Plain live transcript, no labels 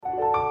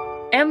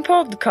En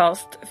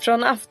podcast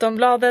från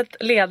Aftonbladet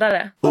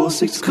Ledare.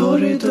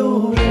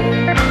 Åsiktskorridor.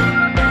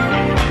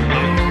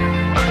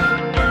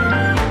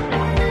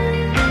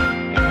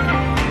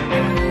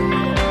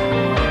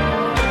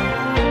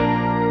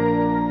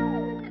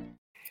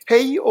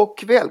 Hej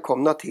och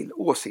välkomna till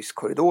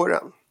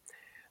Åsiktskorridoren.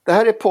 Det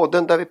här är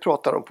podden där vi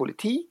pratar om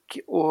politik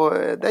och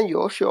den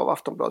görs ju av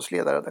Aftonbladets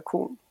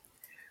ledarredaktion.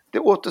 Det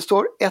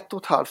återstår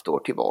 1,5 år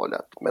till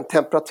valet, men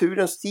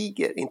temperaturen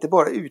stiger inte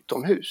bara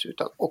utomhus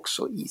utan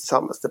också i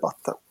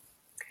samhällsdebatten.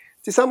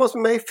 Tillsammans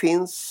med mig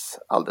finns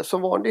alldeles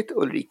som vanligt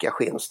Ulrica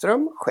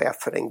Schenström, chef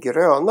för den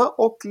gröna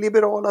och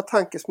liberala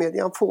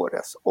tankesmedjan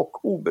Fores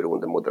och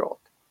oberoende moderat.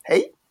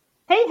 Hej!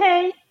 Hej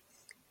hej!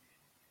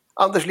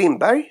 Anders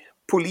Lindberg,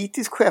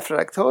 politisk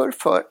chefredaktör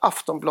för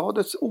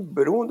Aftonbladets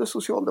oberoende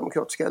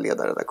socialdemokratiska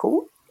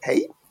ledarredaktion.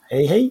 Hej!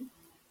 Hej hej!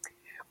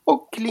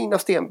 Och Lina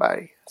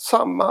Stenberg,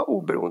 samma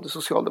oberoende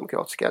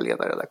socialdemokratiska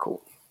ledarredaktion.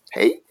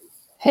 Hej!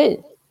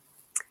 Hej!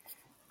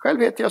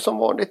 Själv heter jag som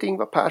vanligt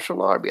Ingvar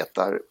Persson och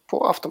arbetar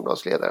på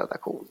Aftonbladets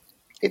ledarredaktion.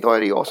 Idag är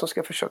det jag som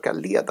ska försöka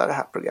leda det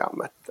här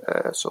programmet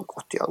så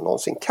gott jag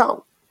någonsin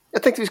kan.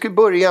 Jag tänkte vi skulle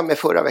börja med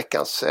förra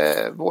veckans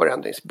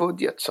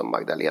vårändringsbudget som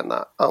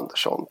Magdalena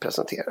Andersson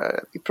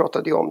presenterade. Vi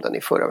pratade ju om den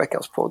i förra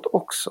veckans podd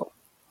också.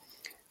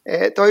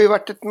 Det har ju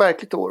varit ett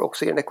märkligt år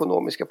också i den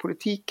ekonomiska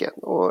politiken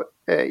och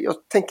jag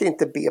tänker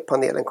inte be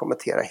panelen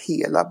kommentera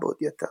hela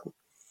budgeten.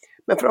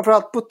 Men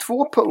framförallt på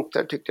 2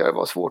 punkter tyckte jag det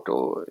var svårt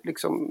att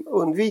liksom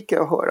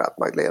undvika att höra att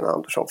Magdalena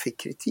Andersson fick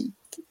kritik.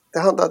 Det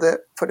handlade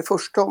för det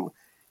första om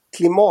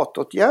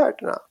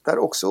klimatåtgärderna där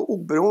också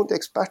oberoende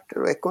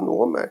experter och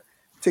ekonomer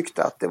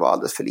tyckte att det var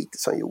alldeles för lite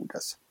som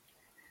gjordes.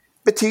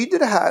 Betyder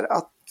det här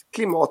att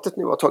klimatet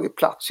nu har tagit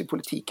plats i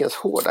politikens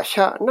hårda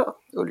kärna,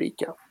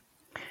 Ulrika?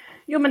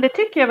 Jo, men det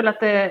tycker jag väl att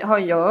det har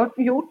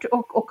gjort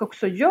och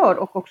också gör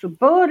och också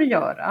bör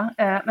göra.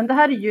 Men det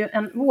här är ju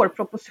en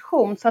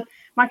vårproposition så att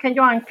man kan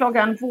ju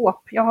anklaga en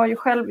våp. Jag har ju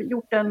själv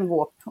gjort en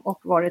våp och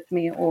varit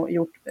med och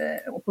gjort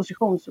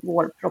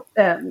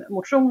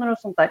oppositionsmotioner och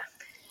sånt där.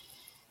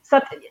 Så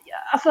att,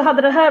 alltså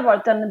hade det här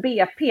varit en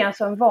BP,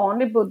 alltså en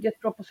vanlig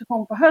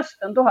budgetproposition på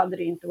hösten, då hade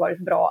det inte varit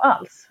bra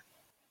alls.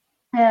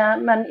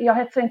 Men jag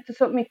hetsar inte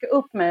så mycket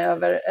upp mig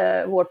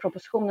över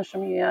vårpropositioner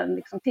som ju är en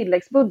liksom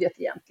tilläggsbudget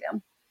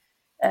egentligen.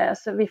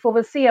 Så vi får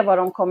väl se vad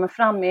de kommer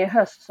fram med i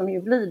höst som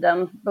ju blir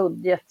den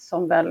budget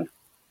som väl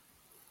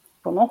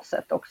på något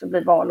sätt också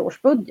blir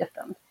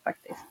valårsbudgeten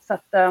faktiskt. Så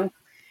att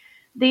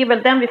det är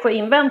väl den vi får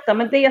invänta.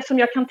 Men det som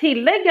jag kan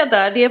tillägga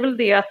där, det är väl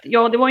det att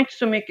ja, det var inte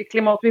så mycket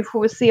klimat. Vi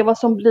får väl se vad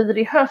som blir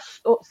i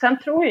höst. Och sen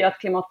tror jag att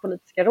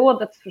Klimatpolitiska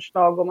rådets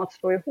förslag om att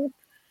slå ihop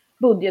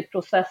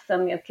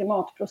budgetprocessen med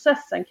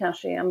klimatprocessen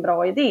kanske är en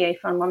bra idé.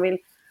 Ifall man vill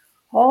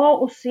ha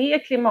och se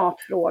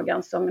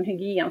klimatfrågan som en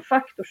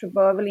hygienfaktor så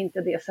bör väl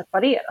inte det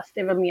separeras. Det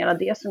är väl mera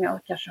det som jag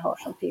kanske har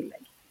som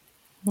tillägg.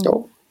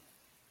 Ja.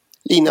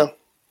 Lina?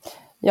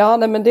 Ja,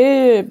 nej, men det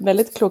är ju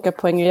väldigt kloka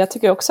poänger. Jag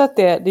tycker också att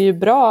det är ju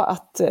bra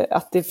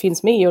att det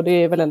finns med och det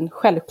är väl en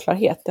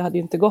självklarhet. Det hade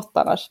ju inte gått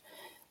annars.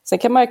 Sen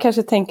kan man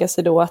kanske tänka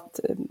sig då att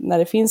när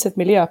det finns ett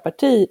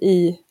miljöparti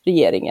i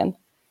regeringen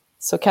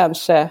så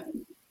kanske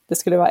det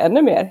skulle vara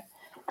ännu mer.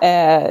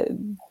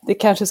 Det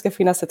kanske ska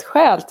finnas ett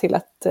skäl till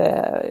att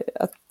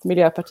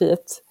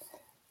Miljöpartiet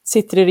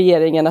sitter i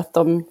regeringen, att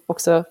de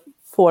också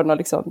får något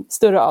liksom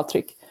större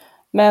avtryck.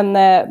 Men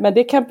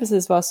det kan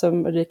precis vara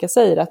som Ulrika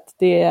säger, att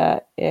det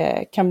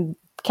kan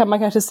man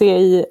kanske se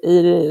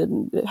i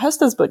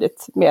höstens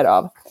budget mer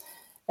av.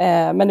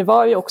 Men det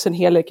var ju också en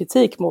hel del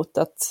kritik mot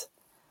att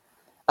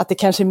det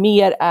kanske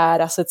mer är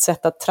alltså ett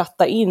sätt att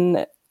tratta in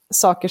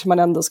saker som man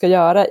ändå ska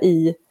göra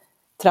i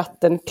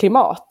tratten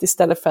klimat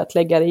istället för att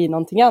lägga det i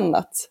någonting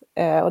annat.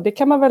 Och det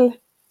kan man väl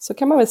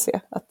se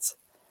att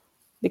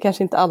det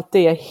kanske inte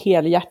alltid är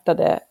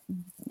helhjärtade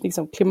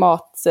liksom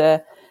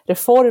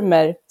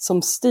klimatreformer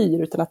som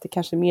styr, utan att det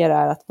kanske mer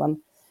är att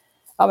man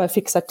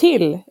fixar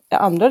till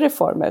andra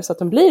reformer så att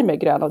de blir mer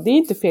gröna. Och det är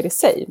inte fel i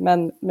sig,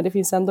 men det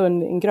finns ändå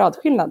en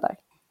gradskillnad där.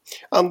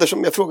 Anders,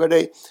 om jag frågar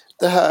dig,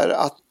 det här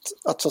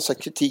att som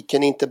sagt,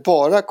 kritiken inte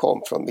bara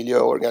kom från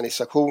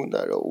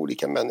miljöorganisationer och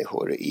olika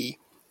människor i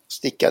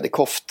stickade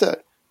koftor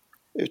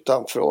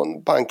utan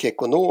från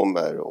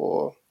bankekonomer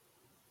och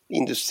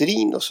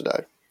industrin och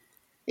sådär.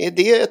 Är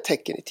det ett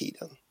tecken i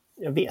tiden?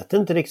 Jag vet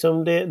inte,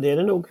 liksom, det är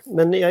det nog.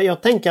 Men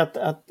jag tänker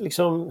att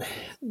liksom,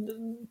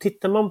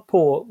 tittar man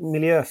på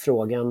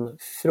miljöfrågan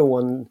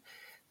från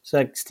så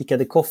här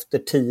stickade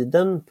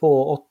koftor-tiden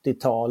på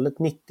 80-talet,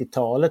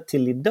 90-talet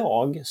till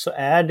idag så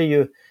är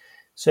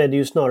det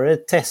ju snarare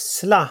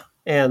Tesla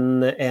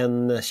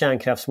än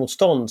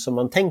kärnkraftsmotstånd som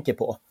man tänker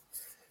på.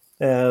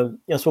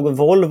 Jag såg att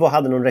Volvo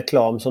hade någon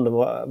reklam som de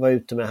var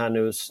ute med här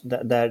nu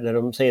där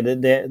de säger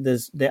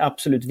det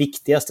absolut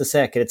viktigaste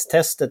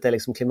säkerhetstestet är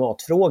liksom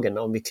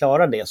klimatfrågorna. Om vi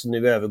klarar det så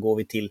nu övergår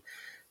vi till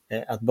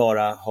att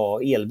bara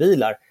ha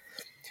elbilar.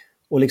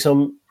 Och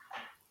liksom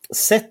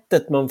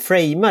sättet man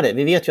framar det,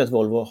 vi vet ju att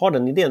Volvo har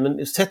den idén,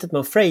 men sättet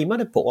man framar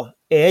det på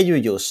är ju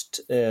just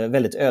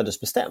väldigt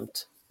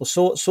ödesbestämt. Och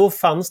så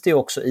fanns det ju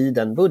också i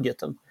den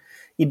budgeten.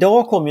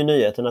 Idag kom ju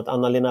nyheten att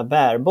Anna-Lena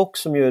Baerbock,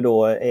 som ju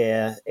då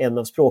är en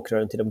av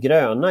språkrören till de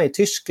gröna i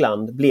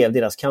Tyskland, blev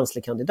deras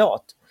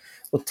kanslerkandidat.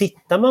 Och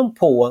tittar man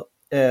på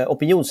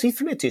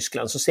opinionssiffrorna i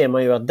Tyskland så ser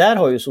man ju att där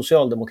har ju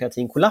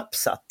socialdemokratin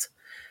kollapsat.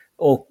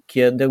 Och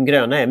de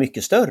gröna är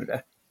mycket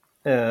större.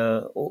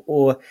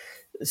 Och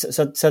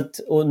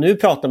nu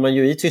pratar man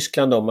ju i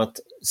Tyskland om att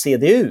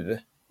CDU,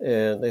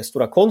 det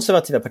stora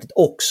konservativa partiet,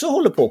 också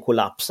håller på att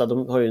kollapsa.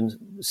 De har ju en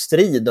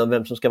strid om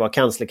vem som ska vara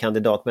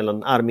kanslerkandidat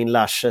mellan Armin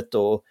Laschet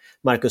och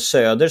Markus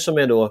Söder, som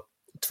är då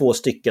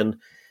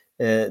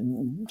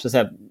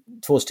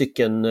två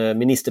stycken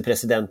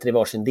ministerpresidenter i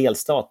varsin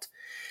delstat.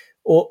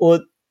 Och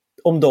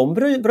om de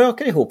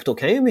brakar ihop, då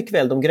kan ju mycket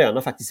väl de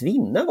gröna faktiskt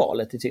vinna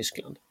valet i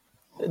Tyskland.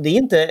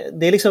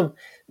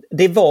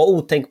 Det var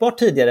otänkbart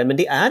tidigare, men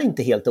det är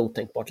inte helt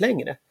otänkbart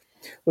längre.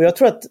 Och jag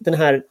tror att den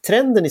här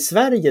trenden i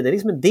Sverige, det är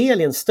liksom en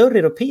del i en större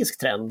europeisk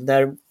trend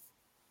där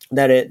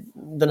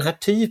den här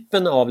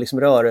typen av liksom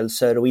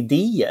rörelser och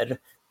idéer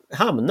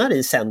hamnar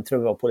i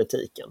centrum av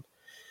politiken.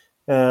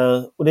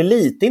 Och det är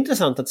lite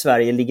intressant att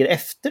Sverige ligger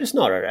efter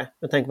snarare.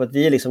 Med tanke på att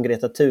vi är liksom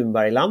Greta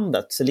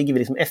Thunberg-landet, så ligger vi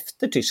liksom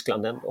efter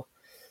Tyskland ändå.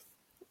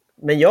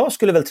 Men jag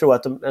skulle väl tro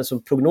att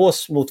en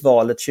prognos mot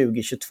valet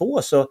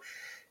 2022, så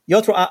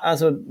jag tror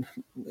alltså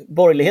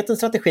borgerlighetens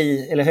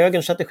strategi eller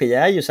högerns strategi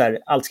är ju så här: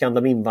 allt ska handla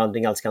om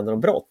invandring, allt ska handla om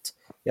brott.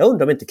 Jag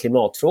undrar om inte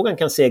klimatfrågan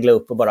kan segla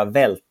upp och bara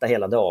välta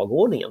hela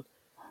dagordningen.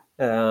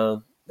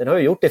 Den har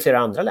ju gjort det i flera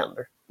andra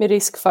länder. Med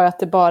risk för att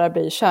det bara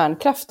blir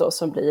kärnkraft då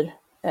som blir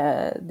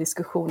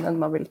diskussionen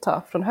man vill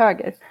ta från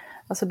höger.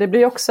 Alltså det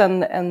blir också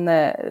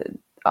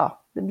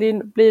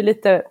det blir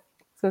lite,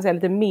 ska jag säga,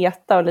 lite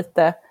meta och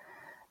lite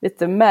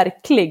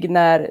märklig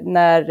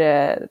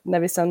när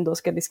vi sen då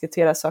ska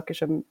diskutera saker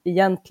som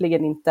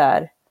egentligen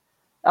inte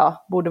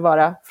borde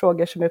vara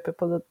frågor som är uppe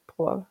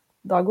på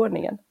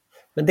dagordningen.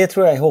 Men det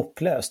tror jag är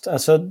hopplöst.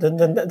 Alltså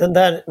den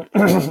där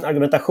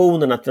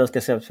argumentationen att vi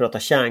ska prata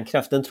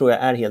kärnkraft, den tror jag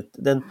är helt...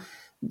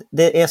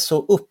 Det är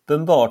så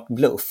uppenbart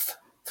bluff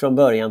från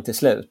början till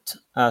slut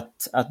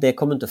att det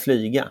kommer inte att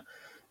flyga.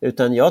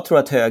 Utan jag tror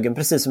att högern,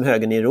 precis som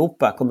högern i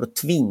Europa, kommer att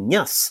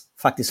tvingas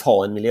faktiskt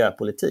ha en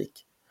miljöpolitik.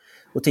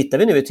 Och tittar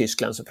vi nu i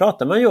Tyskland så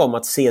pratar man ju om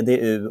att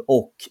CDU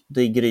och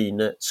Die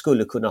Grüne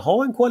skulle kunna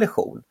ha en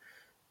koalition.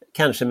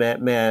 Kanske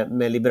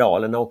med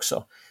Liberalerna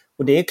också.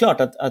 Och det är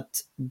klart att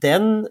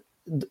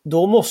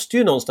då måste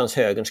ju någonstans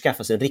högern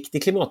skaffa sig en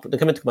riktig klimatpolitik. Då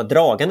kan man inte komma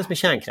dragandes med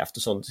kärnkraft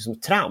och sånt som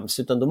trams,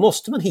 utan då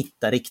måste man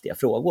hitta riktiga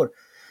frågor.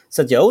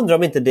 Så att jag undrar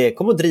om inte det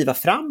kommer att driva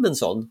fram en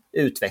sån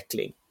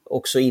utveckling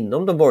också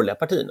inom de borgerliga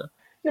partierna.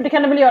 Jo, det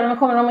kan det väl göra, men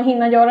kommer de att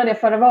hinna göra det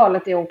före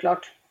valet, det är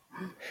oklart.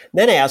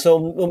 Nej, alltså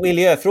om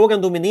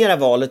miljöfrågan dominerar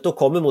valet, då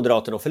kommer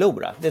Moderaterna att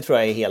förlora. Det tror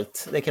jag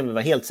det kan vi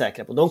vara helt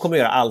säkra på. De kommer att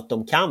göra allt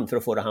de kan för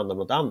att få det att handla om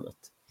något annat.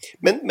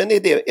 Men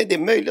är det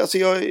möjligt? Alltså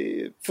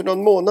för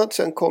någon månad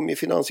sedan kom ju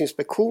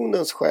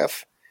Finansinspektionens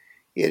chef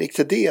Erik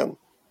Thedéen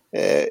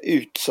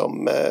ut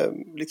som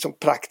liksom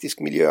praktisk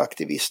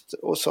miljöaktivist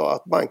och sa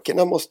att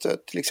bankerna måste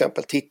till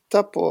exempel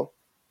titta på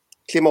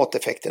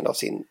klimateffekten av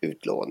sin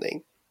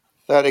utlåning.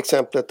 Det här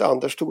exemplet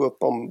Anders tog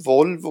upp om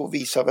Volvo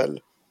visar väl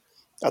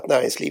att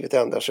näringslivet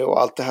ändrar sig,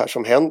 och allt det här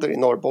som händer i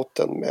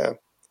Norrbotten med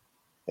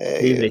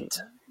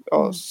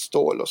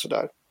stål och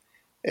sådär.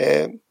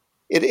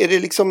 Är det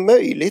liksom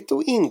möjligt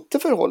att inte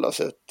förhålla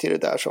sig till det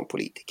där som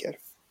politiker?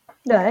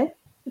 Nej,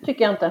 det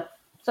tycker jag inte.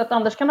 Så att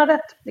Anders kan ha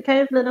rätt. Det kan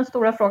ju bli den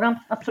stora frågan,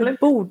 absolut.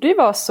 Det borde ju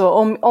vara så,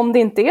 om det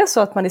inte är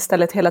så att man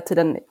istället hela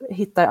tiden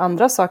hittar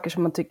andra saker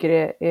som man tycker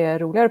är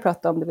roligare att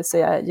prata om, det vill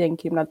säga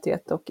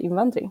gängkriminalitet och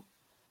invandring.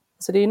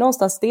 Så det är ju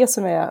någonstans det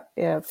som är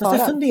faran. Fast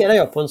det funderar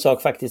jag på en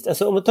sak faktiskt.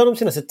 Alltså, om man tar de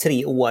senaste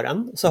 3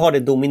 åren så har det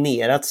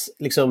dominerats,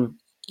 liksom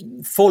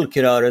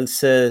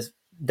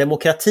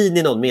folkrörelsedemokratin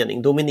i någon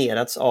mening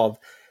dominerats av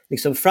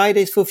liksom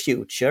Fridays for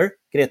Future,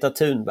 Greta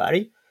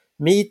Thunberg,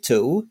 Me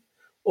Too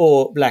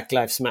och Black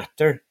Lives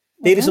Matter.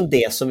 Det är liksom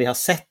det som vi har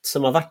sett,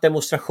 som har varit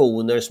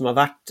demonstrationer, som har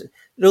varit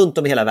runt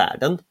om i hela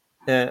världen,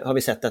 har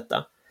vi sett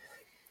detta.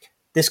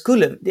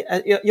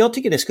 Jag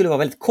tycker det skulle vara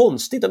väldigt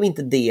konstigt om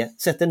inte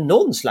det sätter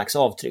någon slags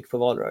avtryck på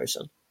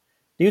valrörelsen.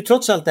 Det är ju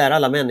trots allt där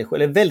alla människor,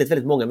 eller väldigt,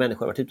 väldigt många människor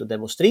har varit ute och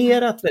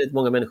demonstrerat, väldigt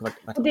många människor har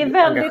varit engagerade. Det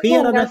är väldigt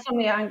många som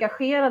är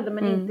engagerade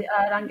men inte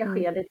är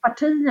engagerade i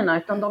partierna,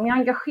 utan de är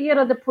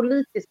engagerade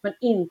politiskt men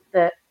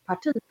inte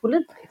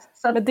partipolitiskt.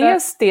 Så att, du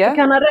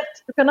kan ha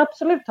rätt, du kan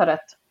absolut ha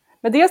rätt.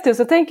 Men dels det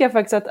så tänker jag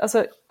faktiskt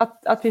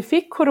att vi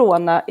fick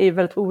corona är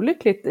väldigt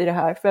olyckligt i det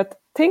här. För att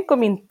tänk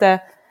om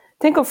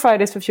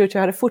Fridays for Future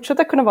hade fortsatt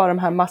att kunna vara de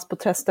här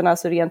massprotesterna,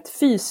 alltså rent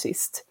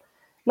fysiskt.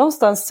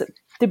 Någonstans,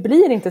 det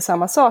blir inte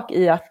samma sak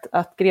i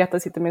att Greta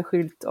sitter med en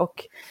skylt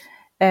och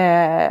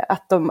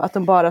att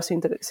de bara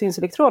syns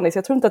elektroniskt.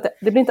 Jag tror inte att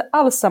det blir inte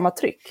alls samma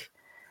tryck.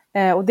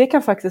 Och det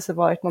kan faktiskt ha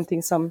varit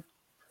någonting som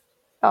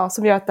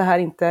gör att det här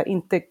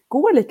inte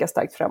går lika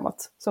starkt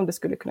framåt som det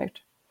skulle kunna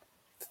gjort.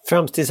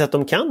 Fram tills att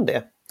de kan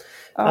det.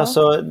 Ja.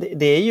 Alltså,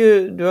 det är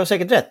ju, du har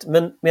säkert rätt,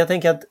 men jag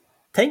tänker att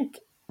tänk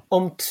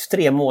om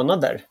 3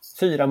 månader,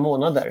 4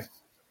 månader,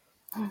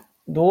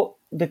 då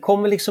det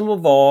kommer liksom att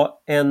vara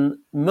en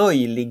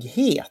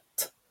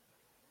möjlighet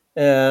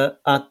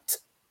att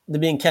det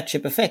blir en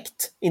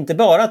ketchup-effekt. Inte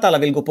bara att alla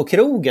vill gå på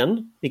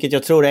krogen, vilket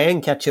jag tror är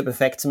en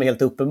ketchup-effekt som är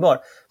helt uppenbar,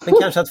 men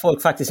kanske att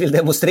folk faktiskt vill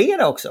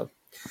demonstrera också.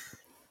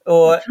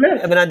 Och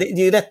jag menar, det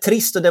är ju rätt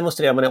trist att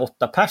demonstrera, man är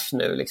 8 pers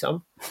nu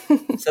liksom.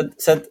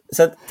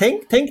 Så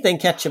tänk den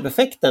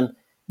ketchup-effekten.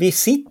 Vi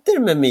sitter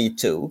med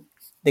MeToo.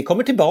 Det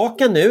kommer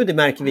tillbaka nu, det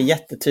märker vi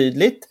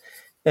jättetydligt.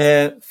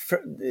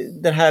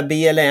 Den här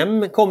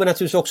BLM kommer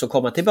naturligtvis också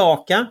komma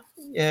tillbaka.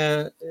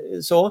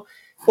 Så.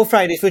 Och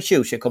Fridays for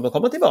Future kommer att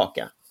komma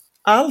tillbaka.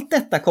 Allt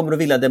detta kommer att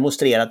vilja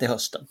demonstrera till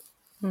hösten.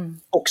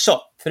 Också,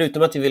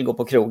 förutom att vi vill gå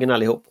på krogen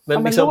allihop.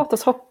 Men liksom, låt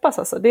oss hoppas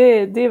alltså. Det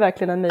är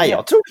verkligen en möjlighet. Ja,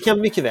 jag tror det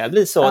kan mycket väl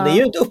bli så. Det är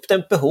ju ett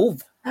uppdämt behov.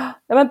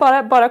 Ja, men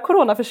bara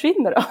corona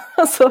försvinner då.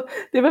 Alltså,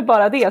 det är väl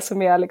bara det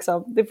som är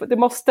liksom,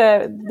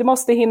 det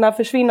måste hinna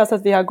försvinna så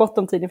att vi har gott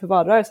om tid inför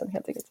valrörelsen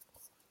helt enkelt.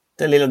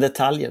 Den lilla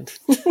detaljen.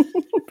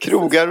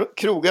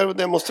 Krogar och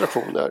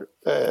demonstrationer,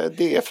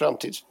 det är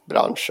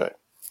framtidsbranscher.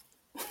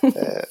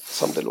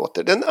 Som det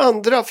låter. Den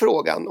andra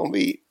frågan, om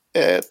vi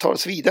tar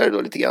oss vidare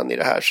då lite grann i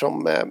det här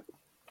som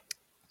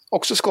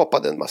också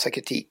skapade en massa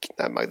kritik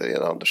när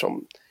Magdalena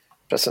Andersson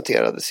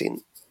presenterade sin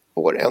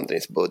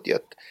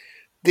vårändringsbudget.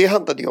 Det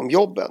handlade ju om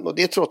jobben, och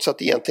det trots att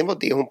det egentligen var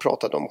det hon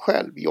pratade om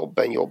själv.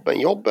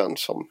 Jobben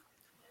som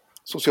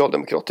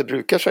socialdemokrater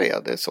brukar säga.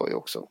 Det sa ju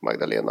också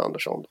Magdalena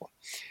Andersson då.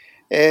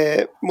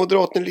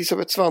 Moderaten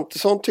Elisabeth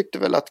Svantesson tyckte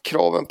väl att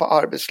kraven på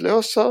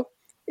arbetslösa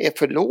är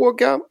för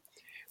låga.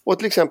 Och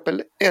till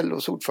exempel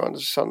LOs ordförande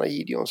Susanna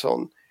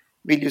Gideonsson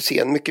vill ju se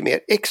en mycket mer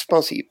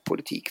expansiv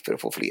politik för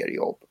att få fler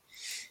jobb.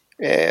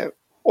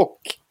 Och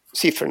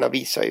siffrorna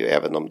visar ju,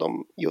 även om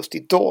de just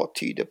idag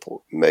tyder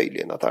på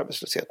möjligen att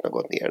arbetslösheten har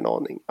gått ner en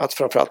aning, att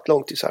framförallt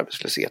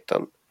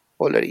långtidsarbetslösheten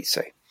håller i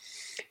sig.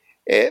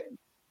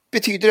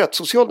 Betyder det att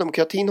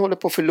socialdemokratin håller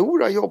på att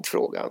förlora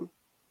jobbfrågan?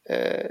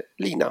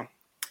 Lina?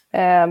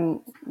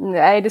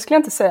 Nej, det skulle jag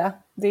inte säga.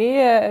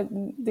 Det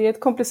är ett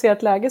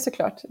komplicerat läge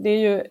såklart. Det är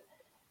ju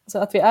så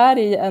att vi är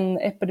i en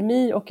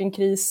epidemi och en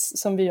kris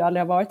som vi ju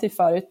aldrig har varit i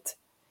förut,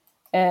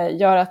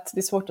 gör att det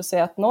är svårt att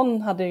säga att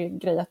någon hade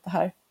grejat det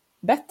här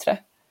bättre.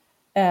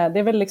 Det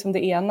är väl liksom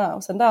det ena.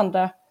 Och sen det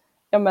andra,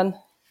 det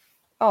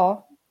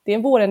är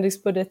en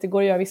vårändringsbudget, det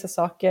går att göra vissa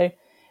saker.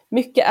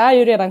 Mycket är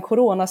ju redan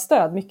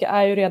coronastöd, mycket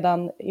är ju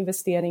redan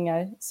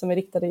investeringar som är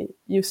riktade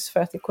just för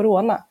att det är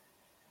corona.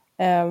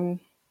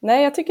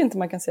 Nej, jag tycker inte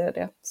man kan säga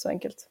det så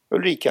enkelt.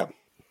 Ulrica?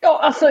 Ja,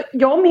 alltså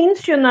jag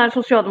minns ju när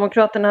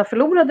Socialdemokraterna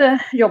förlorade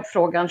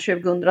jobbfrågan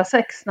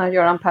 2006 när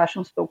Göran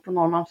Persson stod på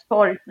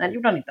Norrmalmstorg. Nej, det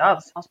gjorde han inte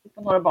alls. Han stod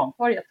på Norra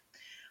Bantorget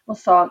och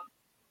sa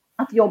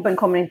att jobben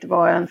kommer inte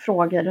vara en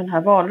fråga i den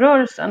här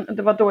valrörelsen.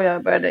 Det var då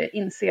jag började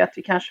inse att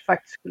vi kanske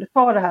faktiskt skulle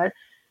ta det här.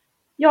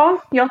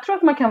 Ja, jag tror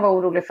att man kan vara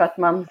orolig för att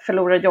man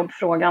förlorar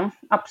jobbfrågan.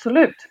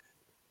 Absolut.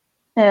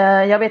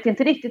 Jag vet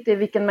inte riktigt i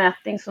vilken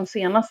mätning som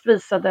senast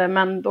visade,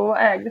 men då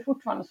ägde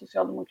fortfarande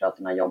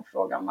Socialdemokraterna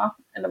jobbfrågan, va?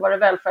 Eller var det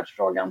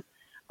välfärdsfrågan?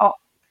 Ja.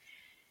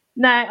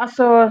 Nej,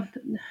 alltså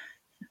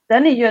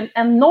den är ju en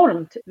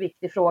enormt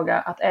viktig fråga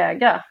att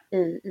äga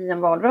i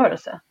en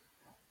valrörelse.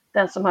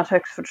 Den som har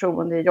högst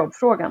förtroende i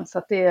jobbfrågan. Så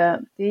att det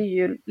är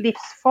ju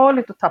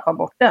livsfarligt att tappa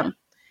bort den.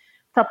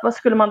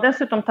 Skulle man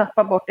dessutom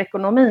tappa bort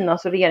ekonomin,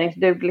 alltså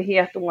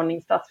regeringsduglighet, ordning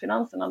i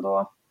statsfinanserna,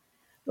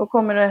 då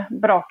kommer det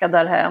braka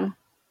därhän.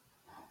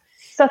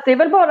 Så att det är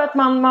väl bara att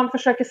man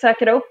försöker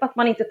säkra upp att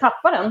man inte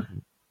tappar den.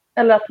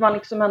 Eller att man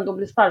liksom ändå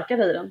blir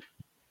starkare i den.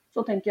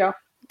 Så tänker jag.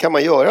 Kan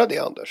man göra det,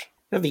 Anders?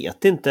 Jag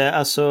vet inte.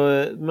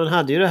 Alltså, man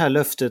hade ju det här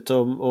löftet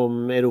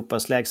om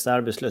Europas lägsta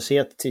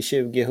arbetslöshet till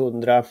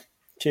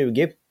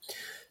 2020.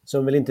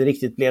 Som väl inte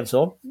riktigt blev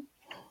så.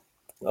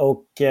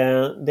 Och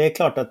det är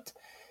klart att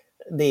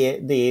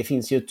det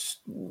finns ju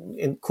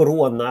en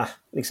corona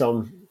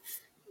liksom,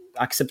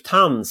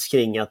 acceptans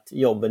kring att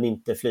jobben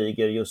inte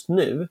flyger just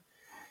nu.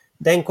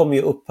 Den kommer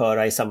ju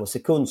upphöra i samma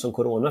sekund som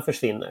corona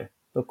försvinner.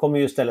 Då kommer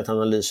ju istället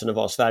analysen att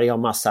vara Sverige har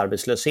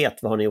massarbetslöshet,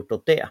 vad har ni gjort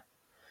åt det?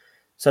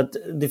 Så att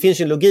det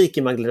finns ju logik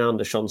i Magdalena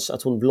Anderssons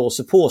att hon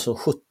blåser på som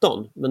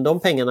 17. Men de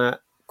pengarna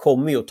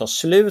kommer ju att ta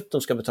slut,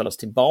 de ska betalas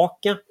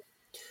tillbaka.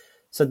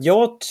 Så att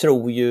jag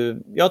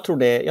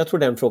tror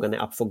den frågan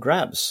är up for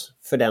grabs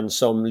för den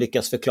som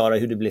lyckas förklara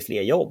hur det blir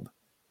fler jobb.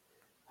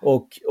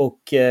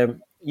 Och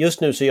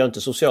just nu så gör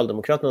inte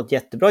Socialdemokraterna något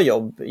jättebra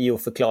jobb i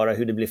att förklara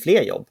hur det blir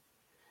fler jobb.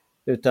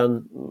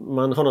 Utan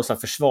man har någon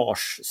slags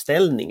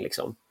försvarsställning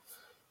liksom.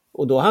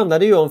 Och då handlar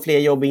det ju om fler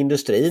jobb i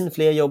industrin,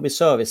 fler jobb i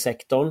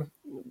servicesektorn.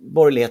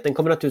 Borgerligheten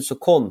kommer naturligtvis att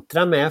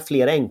kontra med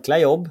fler enkla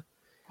jobb.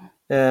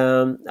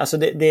 Alltså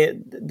det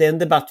är en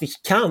debatt vi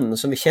kan,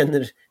 som vi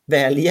känner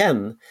väl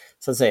igen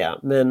så att säga.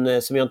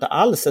 Men som jag inte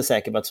alls är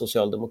säker på att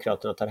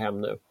Socialdemokraterna tar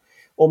hem nu.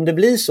 Om det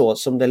blir så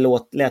som det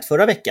lät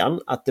förra veckan,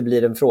 att det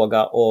blir en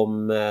fråga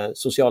om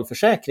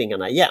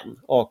socialförsäkringarna igen,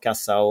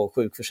 a-kassa och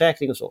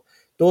sjukförsäkring och så,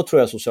 då tror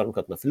jag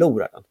Socialdemokraterna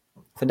förlorar den.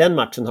 För den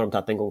matchen har de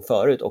tagit en gång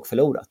förut och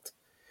förlorat.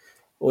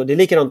 Och det är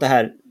likadant det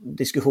här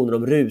diskussionen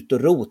om RUT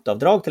och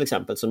ROT-avdrag till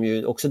exempel, som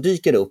ju också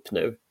dyker upp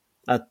nu.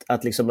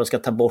 Att liksom man ska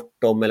ta bort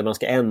dem eller man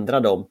ska ändra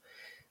dem.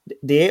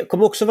 Det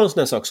kommer också vara en sån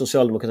här sak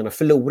Socialdemokraterna har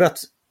förlorat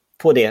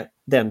på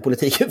den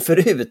politiken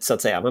förut, så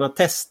att säga. Man har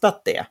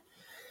testat det.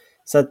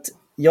 Så att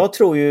jag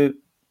tror ju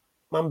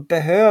man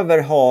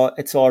behöver ha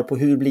ett svar på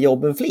hur blir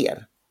jobben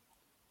fler.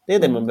 Det är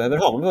det man behöver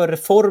ha. Man behöver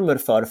reformer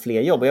för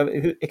fler jobb.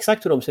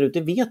 Exakt hur de ser ut,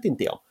 det vet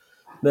inte jag.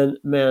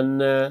 Men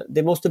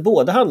det måste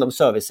både handla om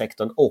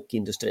servicesektorn och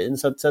industrin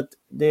så att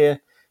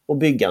och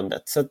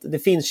byggandet. Så att det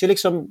finns ju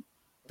liksom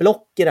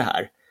block i det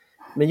här.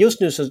 Men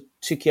just nu så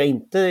tycker jag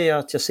inte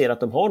att jag ser att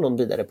de har någon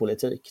vidare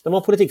politik. De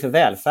har politik för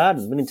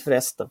välfärden, men inte för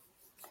resten.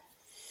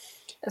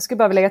 Jag skulle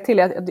bara vilja lägga till,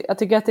 jag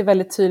tycker att det är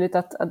väldigt tydligt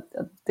att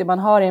det man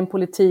har är en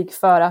politik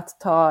för att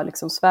ta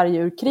liksom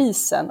Sverige ur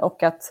krisen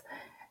och att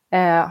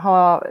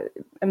ha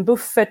en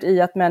buffert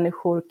i att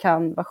människor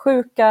kan vara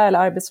sjuka eller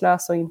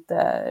arbetslösa och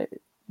inte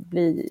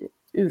bli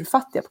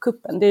urfattiga på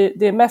kuppen.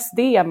 Det är mest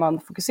det man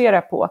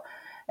fokuserar på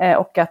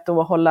och att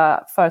då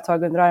hålla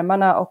företag under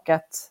armarna och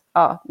att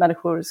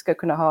människor ska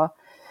kunna ha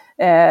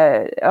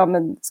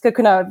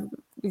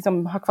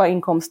kvar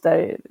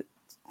inkomster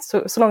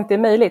så långt det är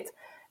möjligt.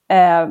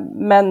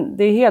 Men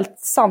det är helt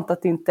sant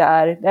att det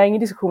är ingen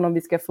diskussion om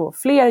vi ska få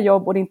fler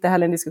jobb och det är inte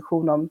heller en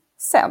diskussion om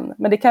sen.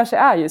 Men det kanske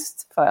är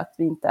just för att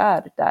vi inte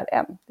är där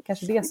än. Det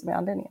kanske är det som är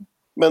anledningen.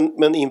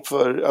 Men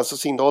inför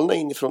signalerna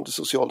inifrån det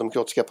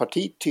socialdemokratiska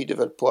partiet tyder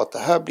väl på att det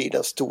här blir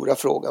den stora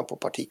frågan på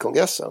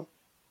partikongressen?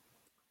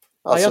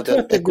 Alltså jag tror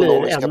den att det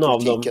ekonomiska blir en av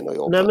dem. politiken och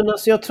jobben. Nej, men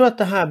alltså, jag tror att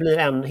det här blir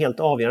en helt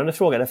avgörande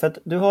fråga. Därför att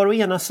du har å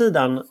ena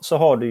sidan så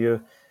har du ju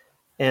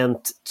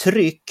ett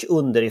tryck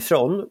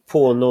underifrån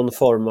på någon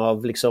form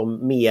av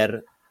liksom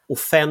mer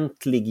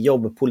offentlig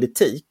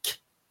jobbpolitik.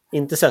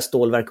 Inte så här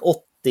stålverk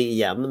 80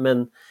 igen,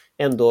 men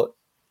ändå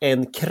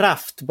en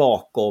kraft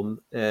bakom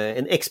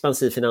en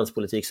expansiv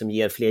finanspolitik som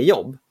ger fler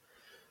jobb.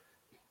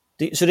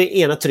 Så det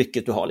är ena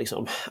trycket du har.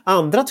 Liksom.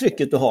 Andra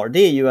trycket du har, det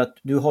är ju att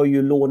du har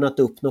ju lånat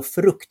upp något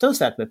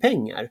fruktansvärt med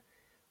pengar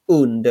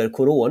under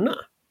corona.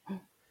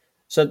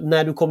 Så att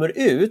när du kommer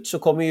ut så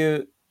kommer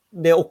ju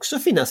det också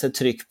finnas ett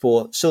tryck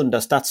på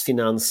sunda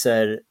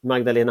statsfinanser,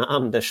 Magdalena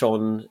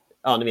Andersson,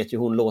 ni vet ju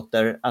hur hon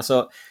låter.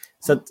 Alltså,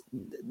 så att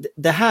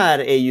det här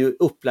är ju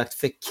upplagt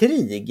för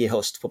krig i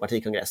höst på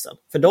partikongressen.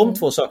 För de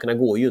två sakerna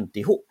går ju inte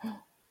ihop.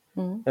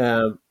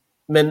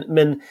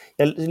 Men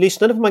jag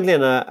lyssnade på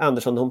Magdalena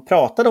Andersson, hon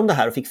pratade om det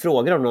här och fick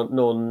frågor om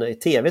någon i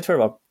tv tror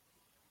jag det var.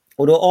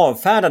 Och då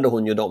avfärdade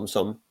hon ju de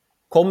som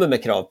kommer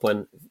med krav på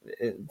en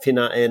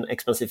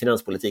expansiv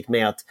finanspolitik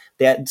med att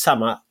det är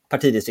samma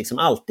partidistrikt som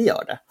alltid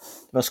gör det.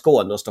 Det var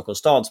Skåne och Stockholms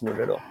stad som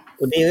gjorde det då.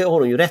 Och det har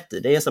hon ju rätt i,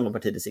 det är samma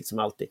partidistrikt som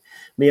alltid.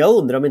 Men jag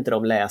undrar om inte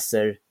de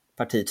läser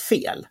partiet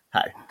fel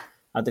här.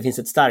 Att det finns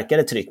ett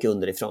starkare tryck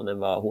underifrån än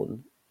vad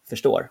hon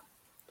förstår.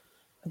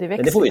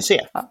 Men det får vi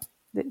se.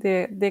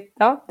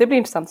 Ja, det blir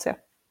intressant att se.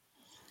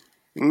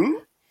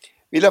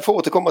 Vill jag få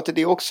återkomma till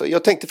det också.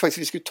 Jag tänkte faktiskt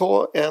att vi skulle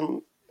ta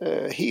en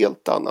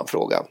helt annan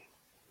fråga.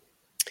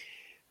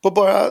 På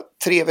bara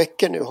 3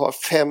 veckor nu har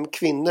 5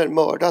 kvinnor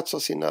mördats av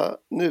sina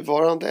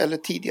nuvarande eller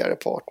tidigare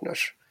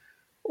partners.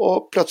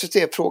 Och plötsligt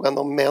är frågan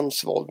om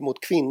mäns våld mot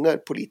kvinnor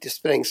politiskt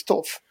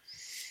sprängstoff.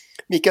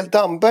 Mikael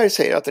Damberg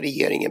säger att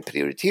regeringen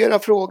prioriterar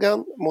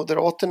frågan.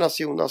 Moderaternas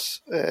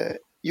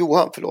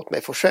Johan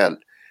Forsell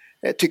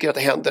tycker att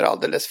det händer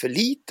alldeles för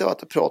lite och att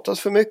det pratas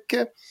för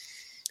mycket.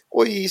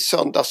 Och i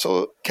söndag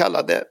så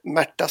kallade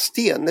Märta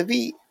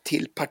Stenevi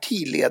till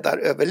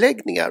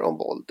partiledaröverläggningar om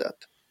våldet.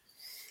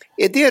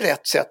 Är det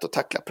rätt sätt att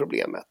tackla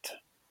problemet?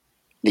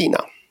 Lina?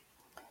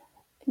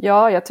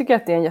 Ja, jag tycker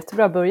att det är en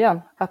jättebra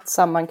början att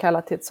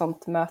sammankalla till ett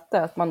sånt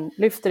möte. Att man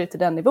lyfter det till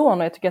den nivån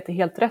och jag tycker att det är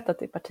helt rätt att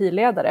det är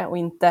partiledare och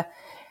inte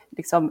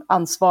liksom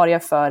ansvariga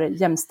för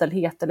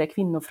jämställdhet eller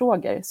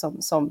kvinnofrågor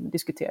som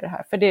diskuterar det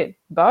här. För det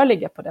bör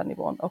ligga på den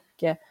nivån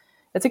och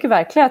jag tycker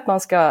verkligen att man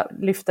ska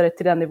lyfta det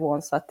till den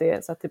nivån så att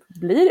det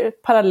blir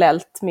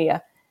parallellt med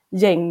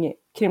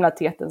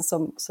gängkriminaliteten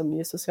som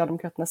ju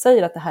Socialdemokraterna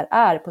säger att det här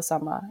är på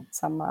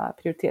samma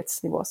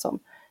prioritetsnivå som.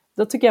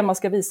 Då tycker jag man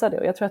ska visa det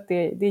och jag tror att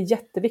det är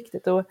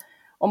jätteviktigt. Och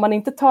om man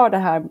inte tar det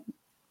här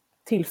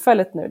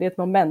tillfället nu, det är ett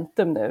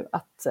momentum nu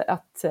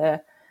att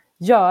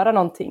göra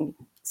någonting,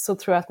 så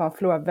tror jag att man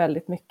förlorar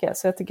väldigt mycket.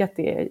 Så jag tycker att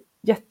det är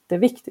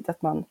jätteviktigt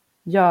att man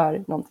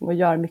gör någonting och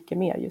gör mycket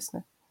mer just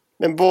nu.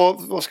 Men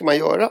vad ska man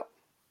göra?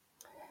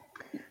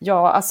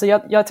 Ja, alltså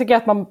jag tycker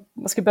att man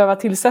ska behöva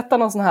tillsätta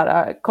någon sån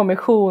här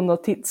kommission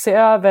och se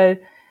över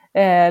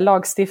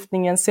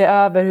lagstiftningen, se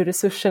över hur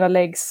resurserna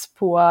läggs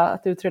på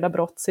att utreda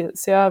brott,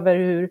 se över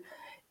hur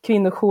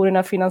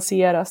kvinnojourerna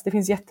finansieras. Det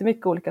finns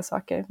jättemycket olika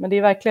saker, men det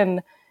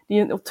är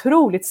en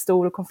otroligt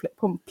stor och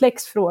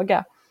komplex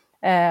fråga.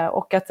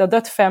 Och att det har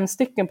dött 5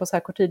 stycken på så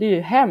här kort tid, det är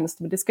ju hemskt,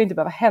 men det ska inte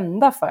behöva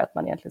hända för att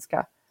man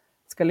egentligen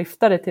ska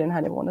lyfta det till den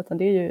här nivån, utan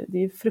det är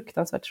ju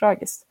fruktansvärt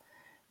tragiskt.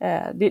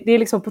 Det är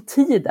liksom på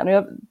tiden.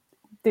 Och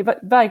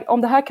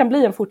om det här kan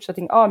bli en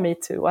fortsättning av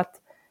MeToo och att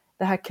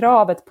det här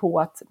kravet på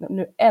att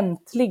nu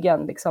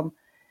äntligen liksom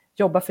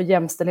jobba för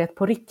jämställdhet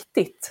på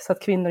riktigt så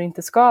att kvinnor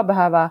inte ska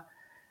behöva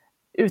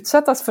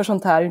utsättas för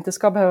sånt här, inte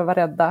ska behöva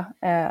vara rädda.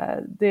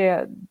 Det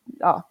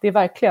är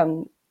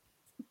verkligen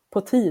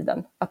på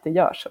tiden att det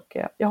görs. Och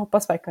jag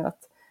hoppas verkligen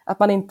att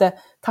man inte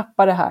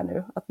tappar det här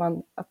nu, att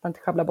man inte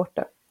sjabblar bort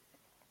det.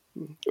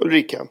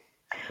 Ulrica?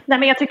 Nej,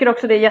 men jag tycker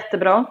också det är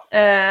jättebra.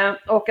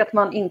 Och att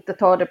man inte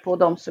tar det på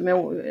de som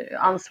är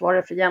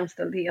ansvariga för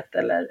jämställdhet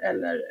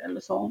eller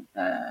så.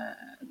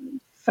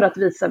 För att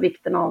visa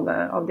vikten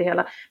av det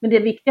hela. Men det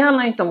viktiga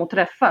handlar inte om att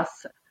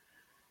träffas.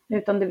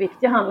 Utan det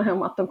viktiga handlar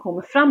om att de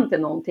kommer fram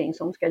till någonting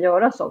som ska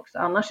göras också.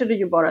 Annars är det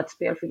ju bara ett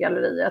spel för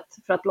galleriet.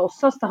 För att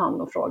låtsas ta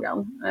hand om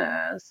frågan.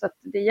 Så att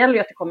det gäller ju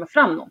att det kommer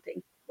fram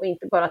någonting. Och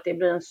inte bara att det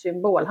blir en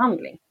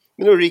symbolhandling.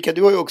 Men Ulrika,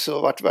 du har ju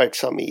också varit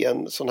verksam i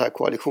en sån här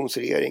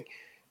koalitionsregering.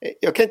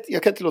 Jag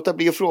kan inte låta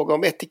bli att fråga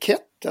om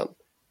etiketten.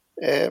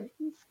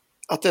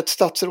 Att ett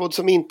statsråd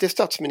som inte är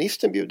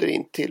statsministern bjuder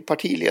in till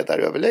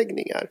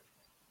partiledaröverläggningar.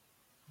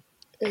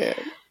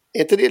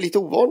 Är inte det lite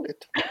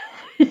ovanligt?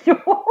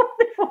 Ja,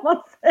 det får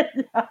man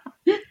säga.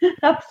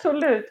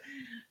 Absolut.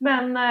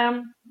 Men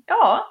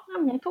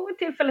hon tog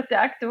tillfället i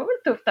akt. Det var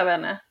väl tufft av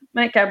henne.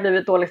 Men det kan ha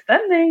blivit dålig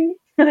stämning.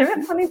 Det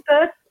vet man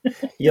inte.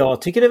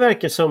 Jag tycker det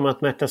verkar som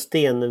att Märta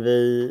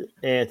Stenevi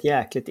är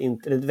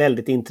ett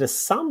väldigt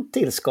intressant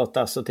tillskott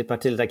alltså till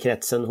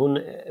partiledarkretsen. Hon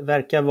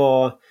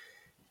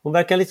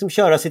verkar liksom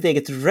köra sitt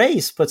eget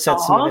race på ett sätt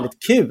som är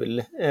väldigt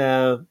kul.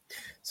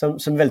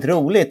 Som är väldigt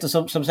roligt och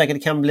som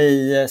säkert kan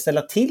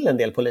ställa till en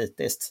del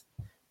politiskt.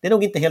 Det är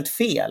nog inte helt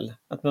fel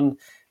att man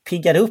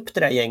piggar upp det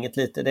där gänget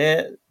lite.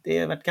 Det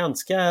har varit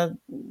ganska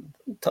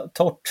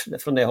torrt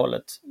från det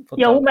hållet.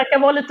 Ja, hon verkar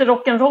vara lite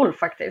rock'n'roll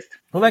faktiskt.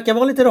 Hon verkar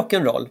vara lite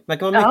rock'n'roll.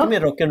 Verkar vara mycket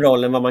mer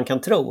rock'n'roll än vad man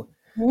kan tro.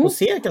 Hon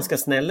ser ganska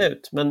snäll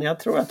ut, men jag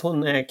tror att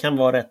hon kan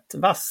vara rätt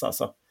vass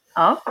alltså.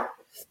 Ja.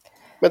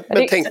 Men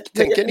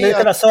tänker ni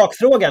att...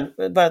 sakfrågan,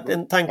 bara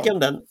en tanke om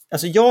den.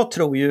 Alltså jag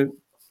tror ju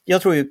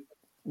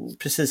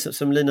precis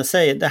som Lina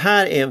säger, det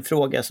här är en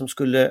fråga som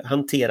skulle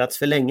hanterats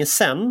för länge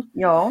sedan.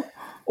 Ja.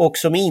 Och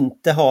som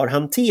inte har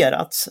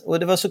hanterats. Och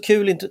det var så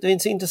kul, det var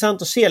så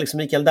intressant att se liksom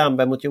Mikael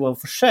Damberg mot Johan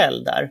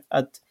Forssell där.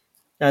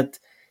 Att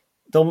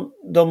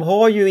de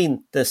har ju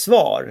inte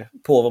svar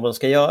på vad man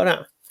ska göra.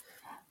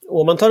 Och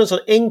om man tar en sån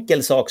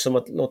enkel sak som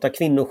att låta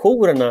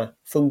kvinnojourerna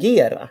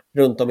fungera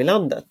runt om i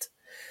landet.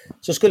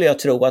 Så skulle jag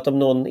tro att om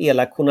någon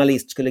elak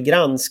journalist skulle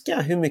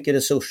granska hur mycket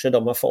resurser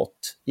de har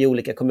fått i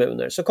olika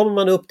kommuner, så kommer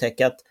man att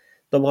upptäcka att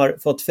de har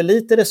fått för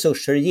lite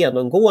resurser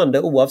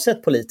genomgående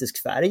oavsett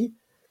politisk färg.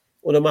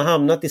 Och de har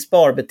hamnat i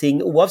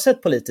sparbeting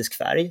oavsett politisk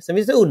färg. Sen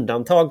finns det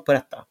undantag på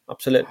detta,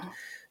 absolut.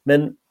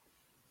 Men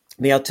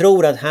jag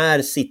tror att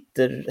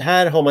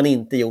här har man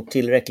inte gjort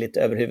tillräckligt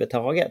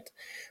överhuvudtaget.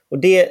 Och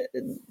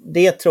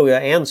det tror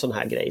jag är en sån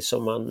här grej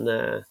som man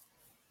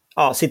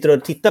sitter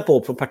och tittar på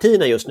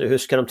partierna just nu. Hur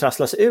ska de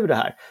trasslas ur det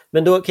här?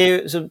 Men då kan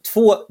ju, så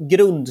två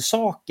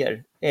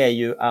grundsaker är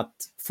ju att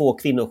få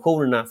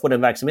kvinnojourerna, få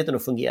den verksamheten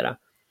att fungera.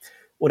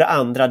 Och det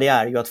andra, det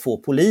är ju att få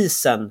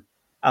polisen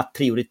att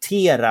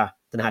prioritera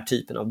den här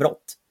typen av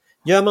brott.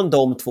 Gör man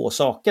de två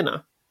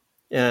sakerna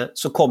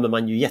så kommer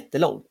man ju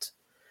jättelångt.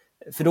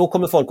 För då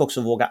kommer folk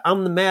också våga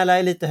anmäla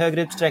i lite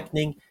högre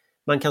utsträckning.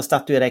 Man kan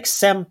statuera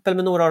exempel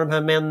med några av de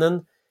här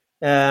männen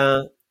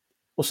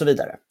och så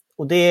vidare.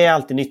 Och det är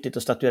alltid nyttigt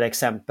att statuera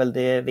exempel,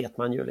 det vet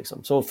man ju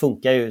liksom. Så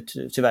funkar ju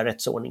tyvärr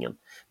rättsordningen.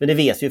 Men det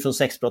vet vi ju från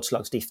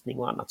sexbrottslagstiftning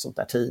och annat sånt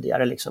där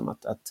tidigare liksom,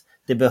 att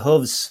det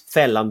behövs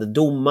fällande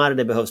domar,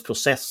 det behövs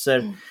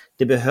processer,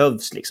 det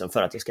behövs liksom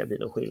för att det ska bli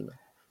någon skillnad.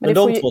 Men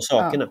de två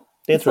sakerna, det tror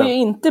jag. Det får ju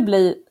inte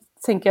bli,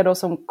 tänker jag då,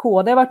 som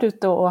KD har varit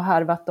ute och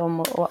härvat om,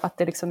 och att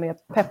det liksom är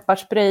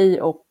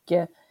pepparspray och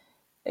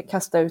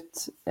kasta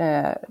ut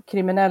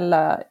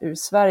kriminella ur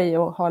Sverige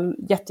och ha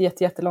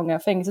jättelånga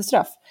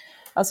fängelsestraff.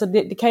 Alltså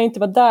det kan ju inte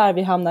vara där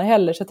vi hamnar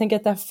heller. Så jag tänker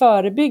att det här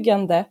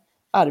förebyggande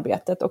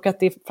arbetet, och att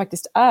det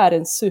faktiskt är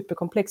en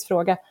superkomplex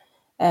fråga.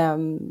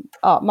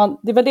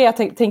 Det var det jag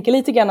tänker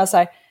lite grann så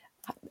här.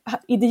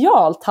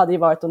 Idealt hade ju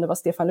varit om det var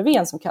Stefan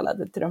Löfven som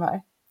kallade till de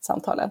här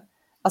samtalen.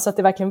 Alltså att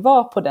det verkligen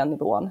var på den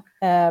nivån.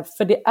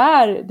 För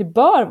det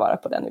bör vara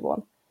på den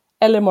nivån.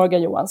 Eller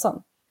Morgan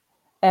Johansson.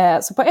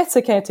 Så på ett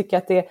sätt kan jag tycka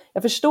att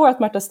jag förstår att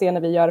Märta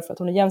Stenevi gör det för att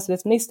hon är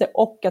jämställdhetsminister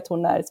och att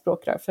hon är ett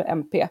språkrör för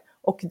MP.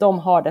 Och de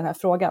har den här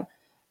frågan.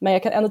 Men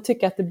jag kan ändå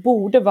tycka att det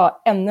borde vara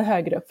ännu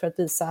högre upp för att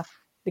visa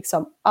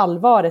liksom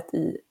allvaret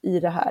i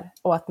det här.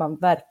 Och att man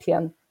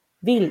verkligen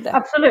vill det.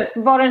 Absolut,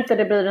 bara inte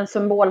det blir en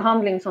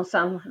symbolhandling som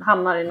sen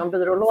hamnar i någon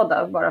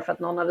byrålåda bara för att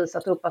någon har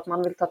visat upp att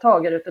man vill ta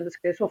tag i det, utan det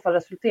ska i så fall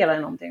resultera i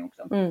någonting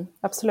också.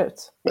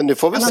 Absolut. Men nu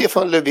får väl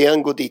Stefan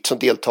Löfven gå dit som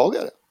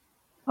deltagare?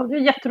 Ja, det är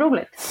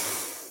jätteroligt.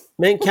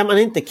 Men kan man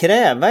inte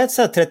kräva ett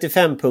så här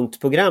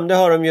 35-punktsprogram? Det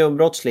har de ju om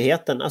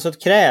brottsligheten. Alltså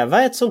att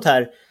kräva ett sånt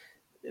här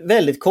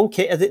väldigt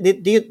konkret...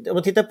 om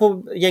man tittar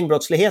på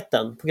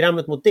gängbrottsligheten,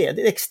 programmet mot det är ett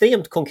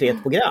extremt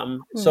konkret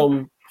program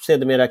som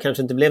sedermera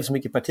kanske inte blev så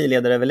mycket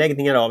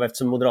partiledaröverläggningar av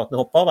eftersom Moderaterna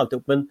hoppade av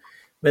alltihop.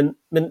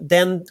 Men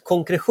den